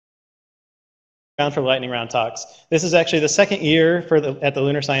around for the lightning round talks. This is actually the second year at the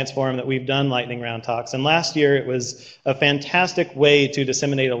Lunar Science Forum that we've done lightning round talks. And last year it was a fantastic way to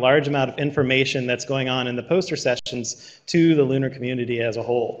disseminate a large amount of information that's going on in the poster sessions to the lunar community as a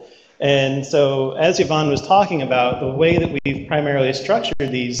whole. And so, as Yvonne was talking about, the way that we've primarily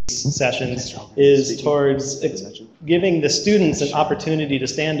structured these sessions is towards giving the students an opportunity to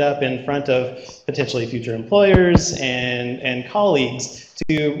stand up in front of potentially future employers and colleagues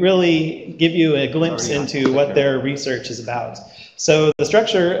to really give you a glimpse into what their research is about. So the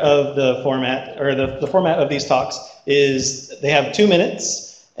structure of the format, or the format of these talks, is they have 2 minutes.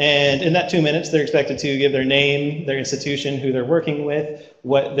 And in that 2 minutes, they're expected to give their name, their institution, who they're working with,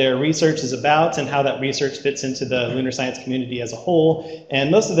 what their research is about, and how that research fits into the lunar science community as a whole. And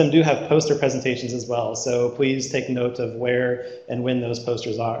most of them do have poster presentations as well, so please take note of where and when those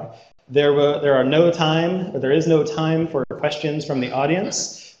posters are. There is no time for questions from the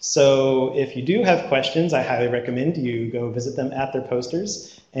audience. So if you do have questions, I highly recommend you go visit them at their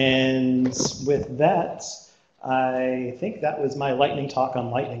posters. And with that, I think that was my lightning talk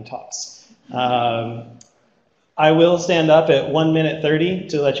on lightning talks. I will stand up at 1 minute 30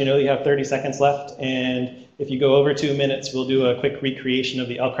 to let you know you have 30 seconds left. And if you go over 2 minutes, we'll do a quick recreation of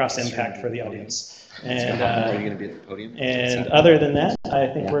the L-Cross impact for the audience. And, are you going to be at the podium? And other than that, I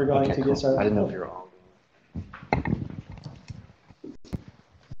think we're going to get started. I didn't know if you were all.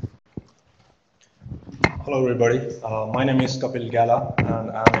 Hello everybody, my name is Kapil Gala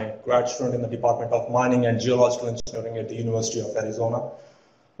and I'm a grad student in the Department of Mining and Geological Engineering at the University of Arizona.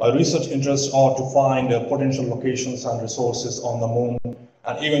 My research interests are to find potential locations and resources on the moon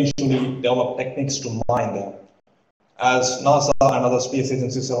and eventually develop techniques to mine them. As NASA and other space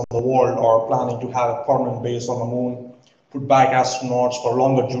agencies around the world are planning to have a permanent base on the moon, put back astronauts for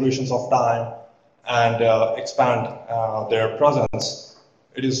longer durations of time and expand their presence,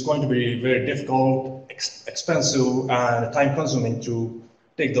 it is going to be very difficult, expensive, and time-consuming to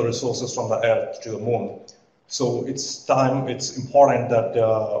take the resources from the Earth to the moon. So it's important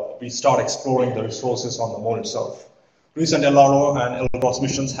that we start exploring the resources on the moon itself. Recent LRO and LROS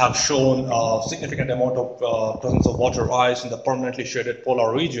missions have shown a significant amount of presence of water ice in the permanently shaded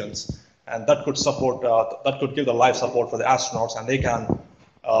polar regions, and that could support, that could give the life support for the astronauts, and they can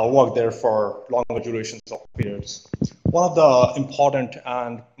work there for longer durations of periods. One of the important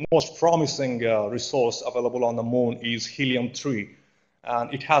and most promising resource available on the moon is helium-3,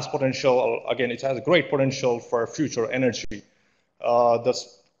 and it has potential. Again, it has a great potential for future energy. The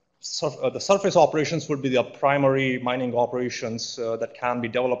surface operations would be the primary mining operations that can be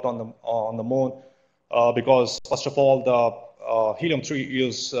developed on the moon, because first of all, the helium-3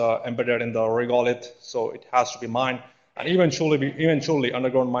 is embedded in the regolith, so it has to be mined. And eventually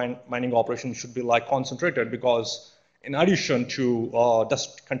underground mining operations should be like concentrated, because in addition to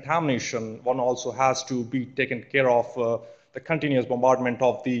dust contamination, one also has to be taken care of the continuous bombardment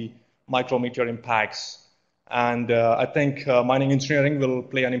of the micrometeor impacts. And I think mining engineering will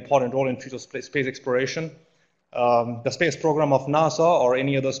play an important role in future space exploration. The space program of NASA or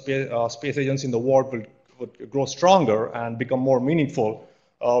any other space agency in the world would grow stronger and become more meaningful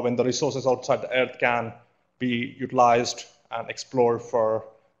when the resources outside the Earth can be utilized and explored for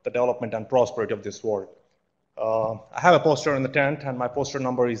the development and prosperity of this world. I have a poster in the tent, and my poster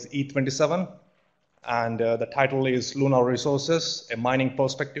number is E27, and the title is Lunar Resources, a Mining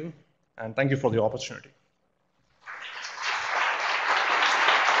Perspective, and thank you for the opportunity.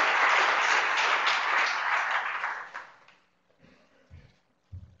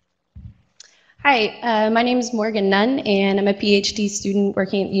 Hi, my name is Morgan Nunn, and I'm a PhD student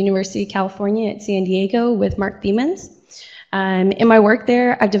working at the University of California at San Diego with Mark Thiemens. In my work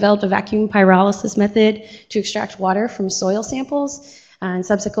there, I've developed a vacuum pyrolysis method to extract water from soil samples and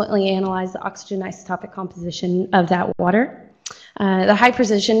subsequently analyze the oxygen isotopic composition of that water. The high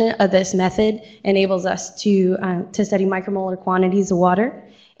precision of this method enables us to study micromolar quantities of water.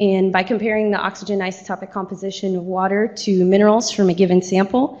 And by comparing the oxygen isotopic composition of water to minerals from a given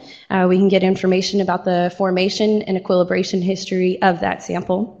sample, we can get information about the formation and equilibration history of that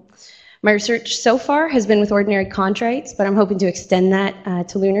sample. My research so far has been with ordinary chondrites, but I'm hoping to extend that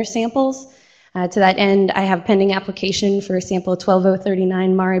to lunar samples. To that end, I have a pending application for a sample of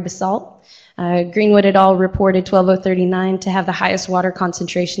 12039 Mare basalt. Greenwood et al. Reported 12039 to have the highest water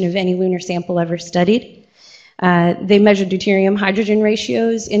concentration of any lunar sample ever studied. They measured deuterium-hydrogen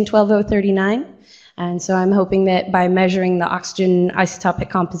ratios in 12039, and so I'm hoping that by measuring the oxygen isotopic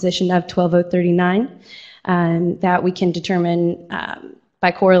composition of 12039, that we can determine,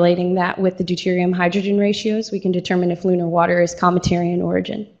 by correlating that with the deuterium-hydrogen ratios, we can determine if lunar water is cometary in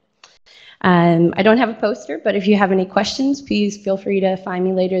origin. I don't have a poster, but if you have any questions, please feel free to find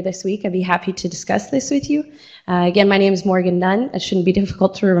me later this week. I'd be happy to discuss this with you. Again, my name is Morgan Nunn. It shouldn't be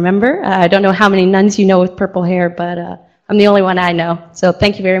difficult to remember. I don't know how many nuns you know with purple hair, but I'm the only one I know. So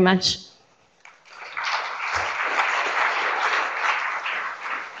thank you very much.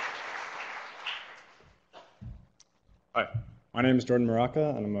 Hi, my name is Jordan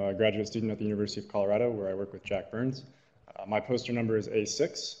Maraca, and I'm a graduate student at the University of Colorado, where I work with Jack Burns. My poster number is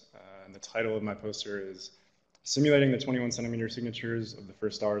A6, and the title of my poster is Simulating the 21 centimeter signatures of the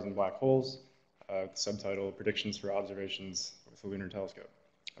first stars and black holes, with the subtitle Predictions for Observations with the Lunar Telescope,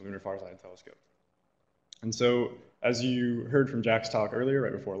 a Lunar Farside Telescope. And so, as you heard from Jack's talk earlier,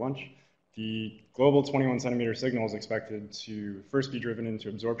 right before lunch, the global 21 centimeter signal is expected to first be driven into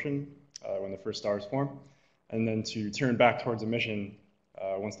absorption when the first stars form, and then to turn back towards emission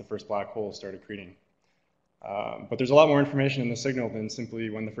once the first black holes start accreting. But there's a lot more information in the signal than simply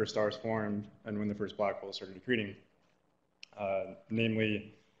when the first stars formed and when the first black holes started accreting.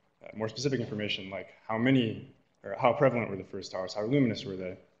 Namely, more specific information like how many, or how prevalent were the first stars, how luminous were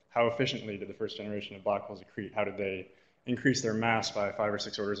they, how efficiently did the first generation of black holes accrete, how did they increase their mass by 5 or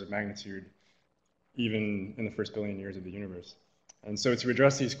 6 orders of magnitude, even in the first billion years of the universe. And so to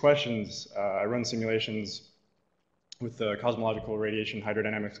address these questions, I run simulations with the cosmological radiation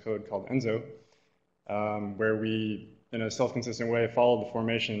hydrodynamics code called ENSO, where we, in a self-consistent way, follow the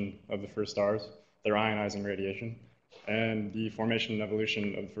formation of the first stars, their ionizing radiation, and the formation and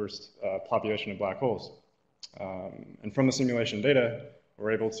evolution of the first population of black holes. And from the simulation data,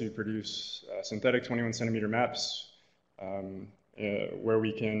 we're able to produce synthetic 21 centimeter maps where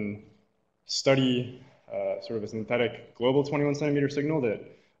we can study sort of a synthetic global 21 centimeter signal that,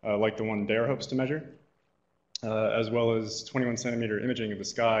 like the one DARE hopes to measure, as well as 21 centimeter imaging of the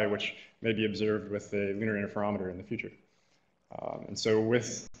sky, which may be observed with a lunar interferometer in the future. And so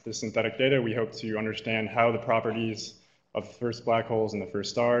with the synthetic data, we hope to understand how the properties of the first black holes and the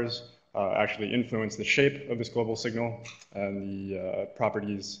first stars actually influence the shape of this global signal and the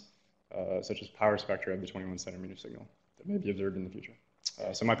properties such as power spectra of the 21 centimeter signal that may be observed in the future.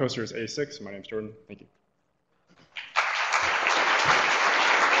 So my poster is A6. My name's Jordan. Thank you.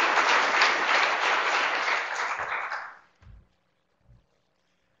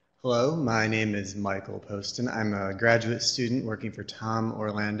 Hello, my name is Michael Poston. I'm a graduate student working for Tom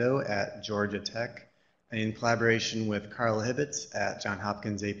Orlando at Georgia Tech in collaboration with Carl Hibbets at Johns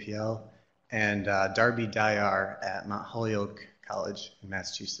Hopkins APL and Darby Dyer at Mount Holyoke College in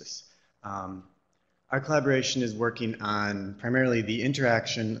Massachusetts. Our collaboration is working on primarily the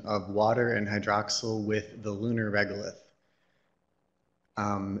interaction of water and hydroxyl with the lunar regolith.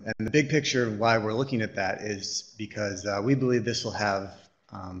 And the big picture of why we're looking at that is because we believe this will have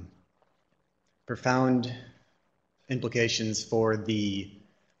profound implications for the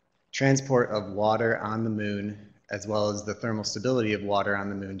transport of water on the moon, as well as the thermal stability of water on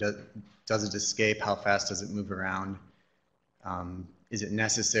the moon. Does it escape? How fast does it move around? Is it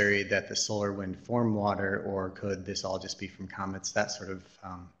necessary that the solar wind form water, or could this all just be from comets? That sort of,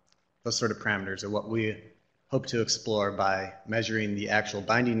 those sort of parameters are what we hope to explore by measuring the actual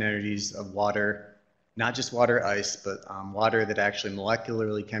binding energies of water, not just water ice, but water that actually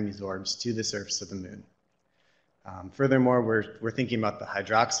molecularly chemisorbs to the surface of the moon. Furthermore, we're thinking about the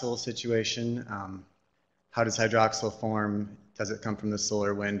hydroxyl situation. How does hydroxyl form? Does it come from the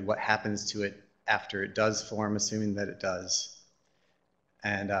solar wind? What happens to it after it does form, assuming that it does?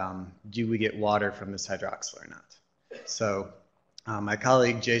 And do we get water from this hydroxyl or not? So my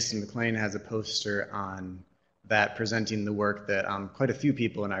colleague Jason McLean has a poster on that, presenting the work that quite a few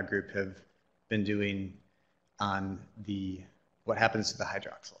people in our group have been doing on what happens to the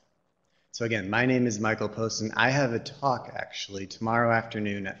hydroxyl. So again, my name is Michael Poston. I have a talk actually tomorrow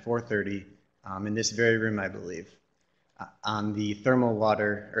afternoon at 4:30 in this very room, I believe, on the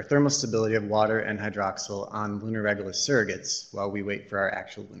thermal stability of water and hydroxyl on lunar regolith surrogates while we wait for our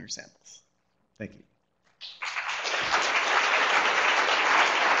actual lunar samples. Thank you.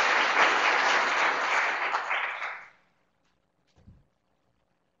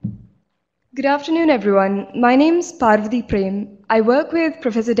 Good afternoon, everyone. My name's Parvati Prem. I work with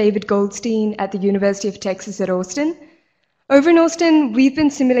Professor David Goldstein at the University of Texas at Austin. Over in Austin, we've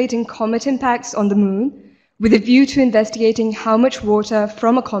been simulating comet impacts on the moon with a view to investigating how much water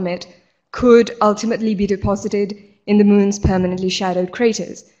from a comet could ultimately be deposited in the moon's permanently shadowed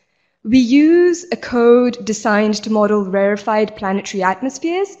craters. We use a code designed to model rarefied planetary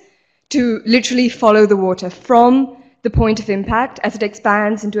atmospheres to literally follow the water from the point of impact as it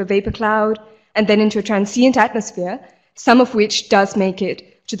expands into a vapor cloud and then into a transient atmosphere, some of which does make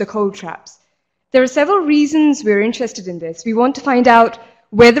it to the cold traps. There are several reasons we're interested in this. We want to find out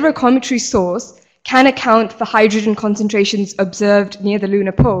whether a cometary source can account for hydrogen concentrations observed near the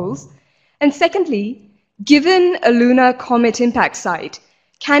lunar poles? And secondly, given a lunar comet impact site,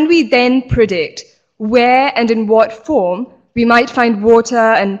 can we then predict where and in what form we might find water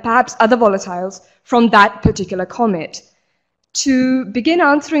and perhaps other volatiles from that particular comet? To begin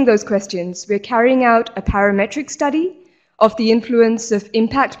answering those questions, we're carrying out a parametric study of the influence of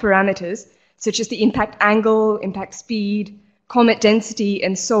impact parameters, such as the impact angle, impact speed, comet density,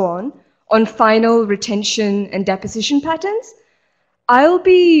 and so on final retention and deposition patterns. I'll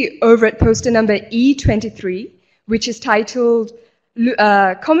be over at poster number E23, which is titled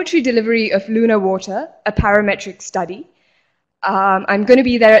Cometary Delivery of Lunar Water, a Parametric Study. I'm going to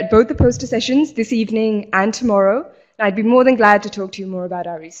be there at both the poster sessions this evening and tomorrow. And I'd be more than glad to talk to you more about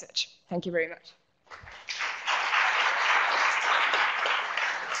our research. Thank you very much.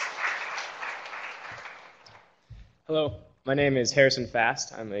 Hello, my name is Harrison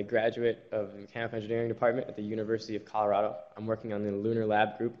Fast. I'm a graduate of the Mechanical Engineering Department at the University of Colorado. I'm working on the Lunar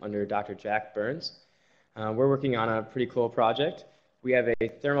Lab group under Dr. Jack Burns. We're working on a pretty cool project. We have a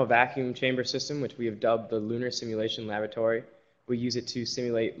thermal vacuum chamber system, which we have dubbed the Lunar Simulation Laboratory. We use it to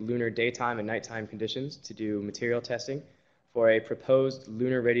simulate lunar daytime and nighttime conditions to do material testing for a proposed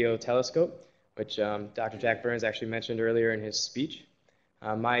lunar radio telescope, which Dr. Jack Burns actually mentioned earlier in his speech.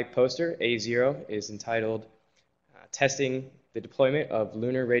 My poster, A0, is entitled Testing the Deployment of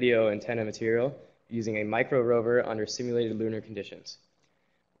Lunar Radio Antenna Material Using a Micro Rover Under Simulated Lunar Conditions.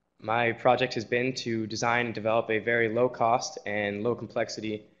 My project has been to design and develop a very low cost and low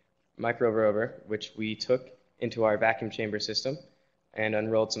complexity micro rover, which we took into our vacuum chamber system and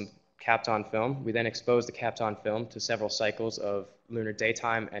unrolled some Kapton film. We then exposed the Kapton film to several cycles of lunar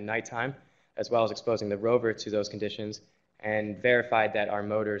daytime and nighttime, as well as exposing the rover to those conditions, and verified that our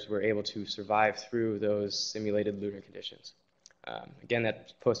motors were able to survive through those simulated lunar conditions. Again,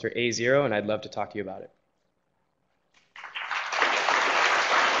 that's poster A0, and I'd love to talk to you about it.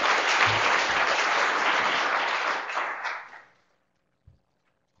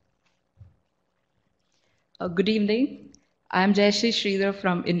 Good evening. I'm Jayashree Sridhar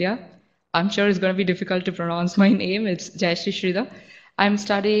from India. I'm sure it's going to be difficult to pronounce my name. It's Jayashree Sridhar. I'm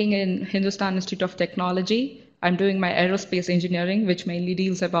studying in Hindustan Institute of Technology. I'm doing my aerospace engineering, which mainly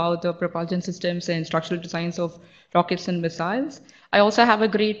deals about the propulsion systems and structural designs of rockets and missiles. I also have a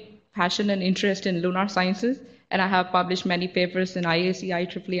great passion and interest in lunar sciences, and I have published many papers in IAC,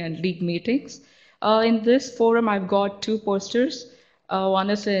 IEEE, and league meetings. In this forum, I've got two posters.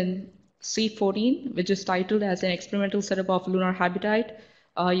 One is in C14, which is titled as an experimental setup of lunar habitat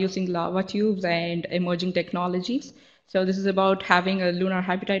using lava tubes and emerging technologies. So this is about having a lunar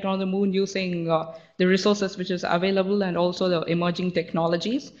habitat on the moon using the resources which is available and also the emerging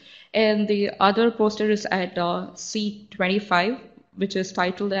technologies. And the other poster is at C25, which is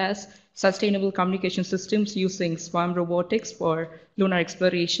titled as Sustainable Communication Systems Using Swarm Robotics for Lunar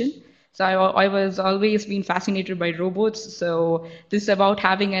Exploration. So I was always been fascinated by robots. So this is about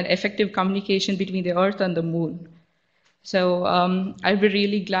having an effective communication between the Earth and the moon. So I'd be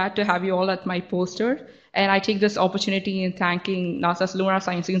really glad to have you all at my poster. And I take this opportunity in thanking NASA's Lunar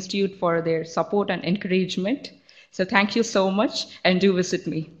Science Institute for their support and encouragement. So thank you so much, and do visit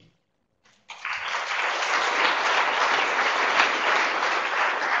me.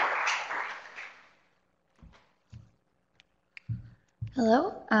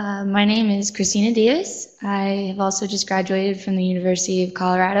 Hello, my name is Christina Diaz. I have also just graduated from the University of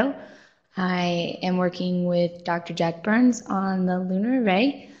Colorado. I am working with Dr. Jack Burns on the lunar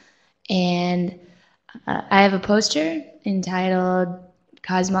array, and I have a poster entitled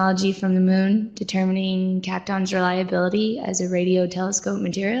Cosmology from the Moon, Determining Kapton's Reliability as a Radio Telescope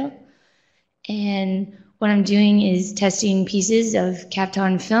Material. And what I'm doing is testing pieces of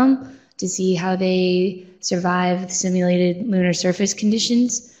Kapton film to see how they survive simulated lunar surface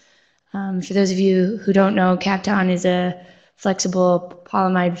conditions. For those of you who don't know, Kapton is a flexible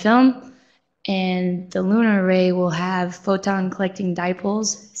polyimide film, and the lunar array will have photon collecting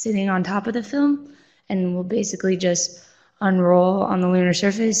dipoles sitting on top of the film, and will basically just unroll on the lunar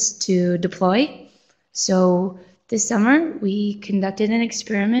surface to deploy. So this summer we conducted an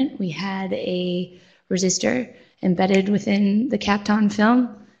experiment. We had a resistor embedded within the Kapton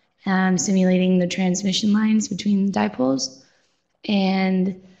film, simulating the transmission lines between the dipoles,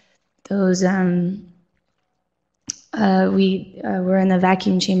 and those we were in the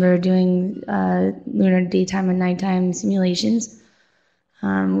vacuum chamber doing lunar daytime and nighttime simulations.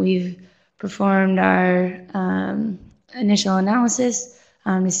 We've performed our initial analysis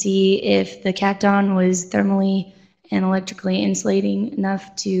to see if the Kapton was thermally and electrically insulating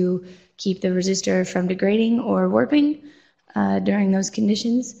enough to keep the resistor from degrading or warping. during those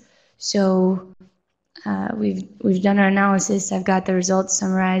conditions. So we've done our analysis. I've got the results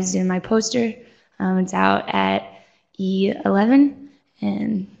summarized in my poster. It's out at E11,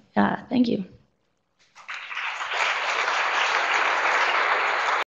 and thank you.